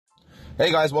Hey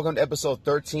guys, welcome to episode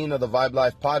 13 of the Vibe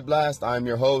Life Podblast. I'm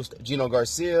your host, Gino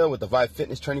Garcia with the Vibe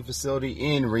Fitness Training Facility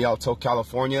in Rialto,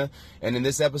 California. And in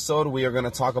this episode, we are going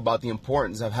to talk about the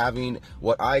importance of having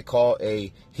what I call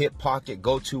a hip pocket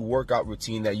go-to workout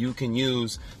routine that you can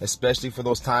use, especially for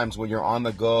those times when you're on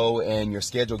the go and your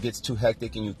schedule gets too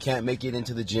hectic and you can't make it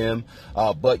into the gym,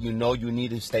 but you know you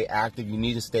need to stay active, you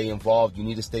need to stay involved, you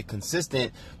need to stay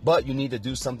consistent, but you need to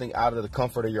do something out of the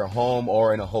comfort of your home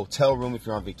or in a hotel room if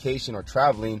you're on vacation or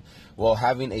traveling. Well,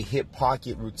 having a hip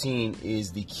pocket routine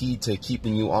is the key to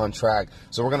keeping you on track.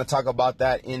 So we're going to talk about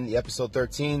that in the episode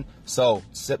 13. So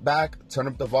sit back, turn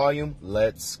up the volume,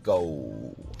 let's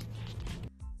go.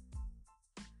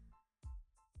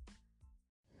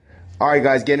 All right,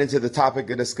 guys, getting into the topic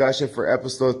of discussion for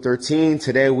episode 13.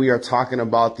 Today, we are talking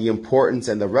about the importance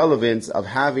and the relevance of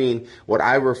having what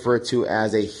I refer to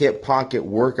as a hip pocket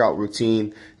workout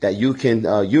routine that you can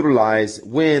utilize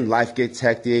when life gets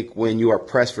hectic, when you are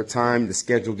pressed for time, the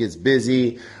schedule gets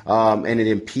busy, and it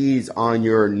impedes on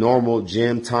your normal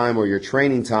gym time or your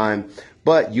training time.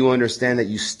 But you understand that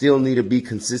you still need to be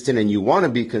consistent and you want to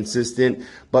be consistent,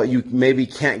 but you maybe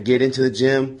can't get into the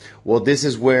gym. Well, this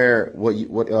is where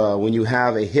when you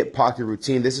have a hip pocket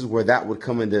routine, this is where that would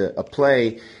come into a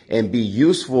play and be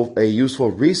a useful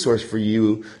resource for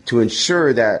you to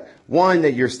ensure that, one,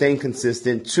 that you're staying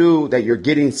consistent, two, that you're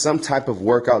getting some type of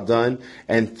workout done,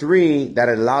 and three, that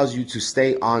it allows you to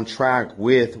stay on track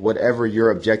with whatever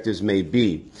your objectives may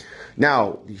be.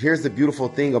 Now, here's the beautiful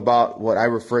thing about what I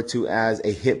refer to as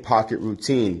a hip pocket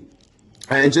routine.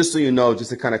 And just so you know,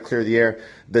 just to kind of clear the air,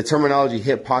 the terminology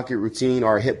hip pocket routine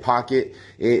or hip pocket,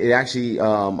 it actually,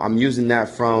 I'm using that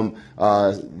from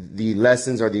the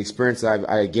lessons or the experience that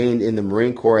I gained in the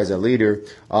Marine Corps as a leader.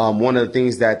 One of the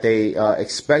things that they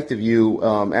expect of you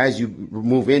as you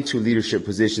move into leadership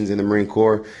positions in the Marine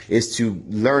Corps is to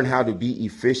learn how to be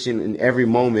efficient in every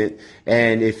moment.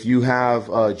 And if you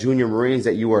have junior Marines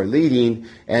that you are leading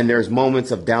and there's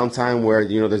moments of downtime where,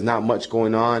 there's not much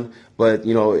going on, but,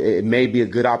 it may be a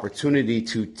good opportunity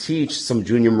to teach some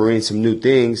junior Marines some new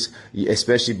things,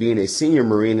 especially being a senior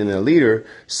Marine and a leader.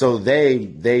 So they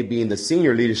being the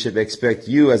senior leadership, expect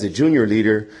you as a junior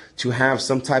leader to have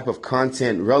some type of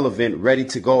content relevant, ready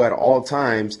to go at all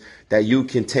times that you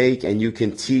can take and you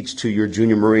can teach to your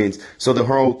junior Marines. So the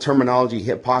whole terminology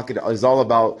hip pocket is all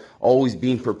about always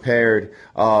being prepared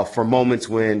for moments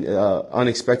when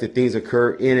unexpected things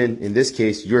occur in this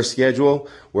case, your schedule,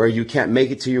 where you can't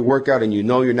make it to your workout and you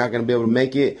know you're not going to be able to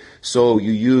make it. So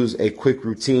you use a quick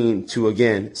routine to,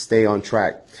 again, stay on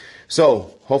track.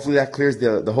 So hopefully that clears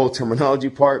the whole terminology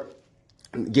part.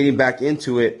 Getting back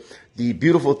into it, the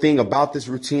beautiful thing about this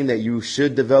routine that you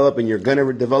should develop and you're going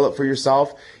to develop for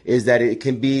yourself is that it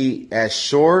can be as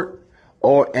short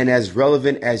and as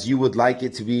relevant as you would like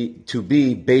it to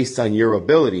be based on your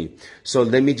ability. So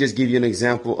let me just give you an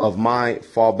example of my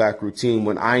fallback routine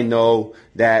when I know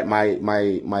that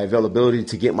my availability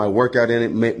to get my workout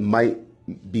in it might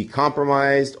be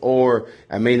compromised, or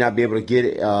I may not be able to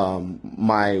get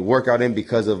my workout in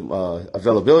because of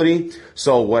availability.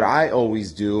 So what I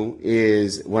always do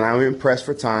is when I'm impressed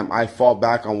for time, I fall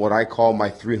back on what I call my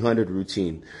 300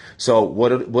 routine. So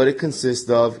what it consists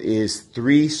of is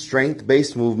 3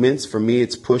 strength-based movements. For me,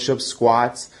 it's push-ups,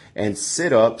 squats, and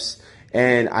sit-ups.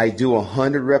 And I do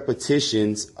 100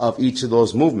 repetitions of each of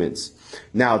those movements.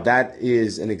 Now, that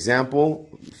is an example.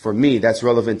 For me, that's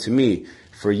relevant to me.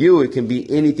 For you, it can be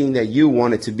anything that you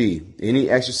want it to be. Any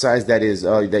exercise that is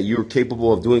that you're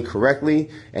capable of doing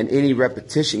correctly, and any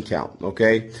repetition count,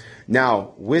 okay?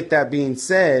 Now, with that being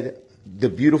said, the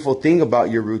beautiful thing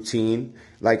about your routine,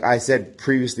 like I said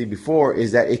previously before,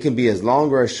 is that it can be as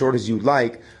long or as short as you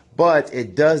like, but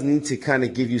it does need to kind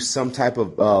of give you some type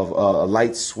of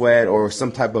light sweat or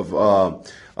some type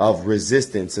of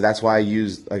resistance. So that's why I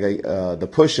use the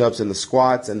push-ups and the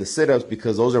squats and the sit-ups,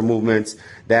 because those are movements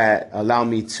that allow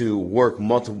me to work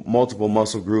multiple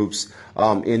muscle groups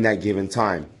in that given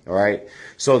time. All right.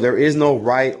 So there is no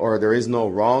right or there is no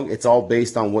wrong. It's all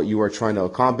based on what you are trying to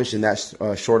accomplish in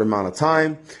that short amount of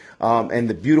time. And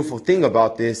the beautiful thing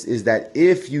about this is that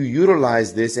if you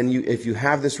utilize this and if you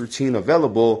have this routine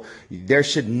available, there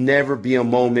should never be a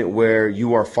moment where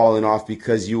you are falling off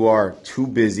because you are too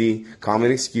busy,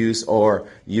 common excuse, or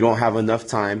you don't have enough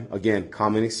time, again,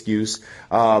 common excuse.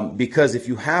 Because if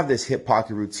you have this hip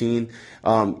pocket routine,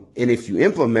 and if you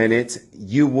implement it,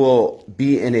 you will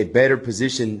be in a better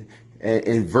position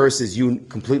and versus you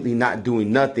completely not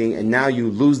doing nothing, and now you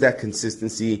lose that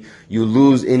consistency, you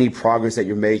lose any progress that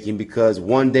you're making, because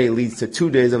one day leads to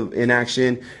 2 days of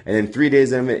inaction, and then 3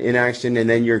 days of inaction, and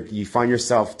then you find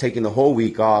yourself taking the whole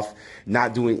week off,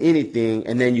 not doing anything,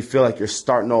 and then you feel like you're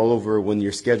starting all over when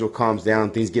your schedule calms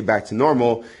down, things get back to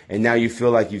normal, and now you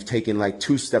feel like you've taken like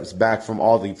 2 steps back from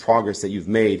all the progress that you've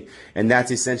made. And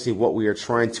that's essentially what we are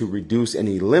trying to reduce and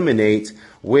eliminate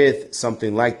with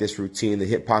something like this routine, the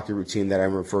hip pocket routine that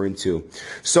I'm referring to.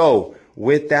 So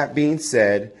with that being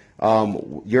said,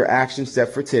 your action step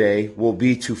for today will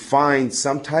be to find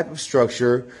some type of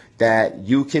structure that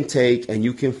you can take and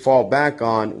you can fall back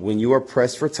on when you are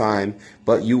pressed for time,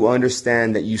 but you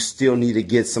understand that you still need to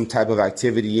get some type of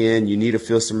activity in. You need to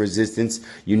feel some resistance.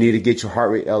 You need to get your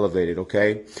heart rate elevated,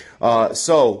 okay?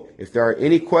 So if there are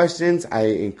any questions, I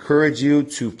encourage you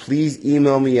to please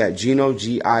email me at Gino,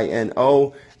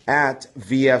 Gino, at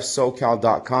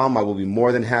vfsocal.com. I will be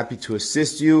more than happy to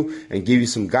assist you and give you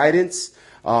some guidance.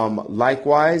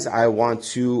 Likewise, I want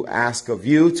to ask of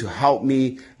you to help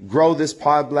me grow this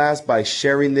Pod Blast by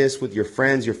sharing this with your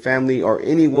friends, your family, or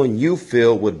anyone you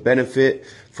feel would benefit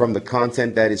from the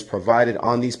content that is provided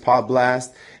on these Pod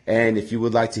Blasts. And if you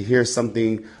would like to hear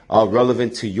something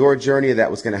relevant to your journey that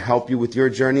was going to help you with your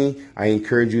journey, I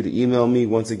encourage you to email me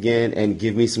once again and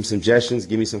give me some suggestions,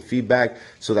 give me some feedback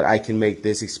so that I can make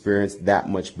this experience that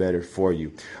much better for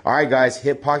you. All right, guys,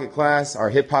 hip pocket class, our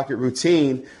hip pocket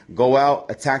routine. Go out,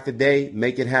 attack the day,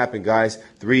 make it happen, guys.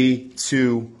 3,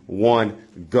 2,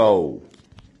 1, go.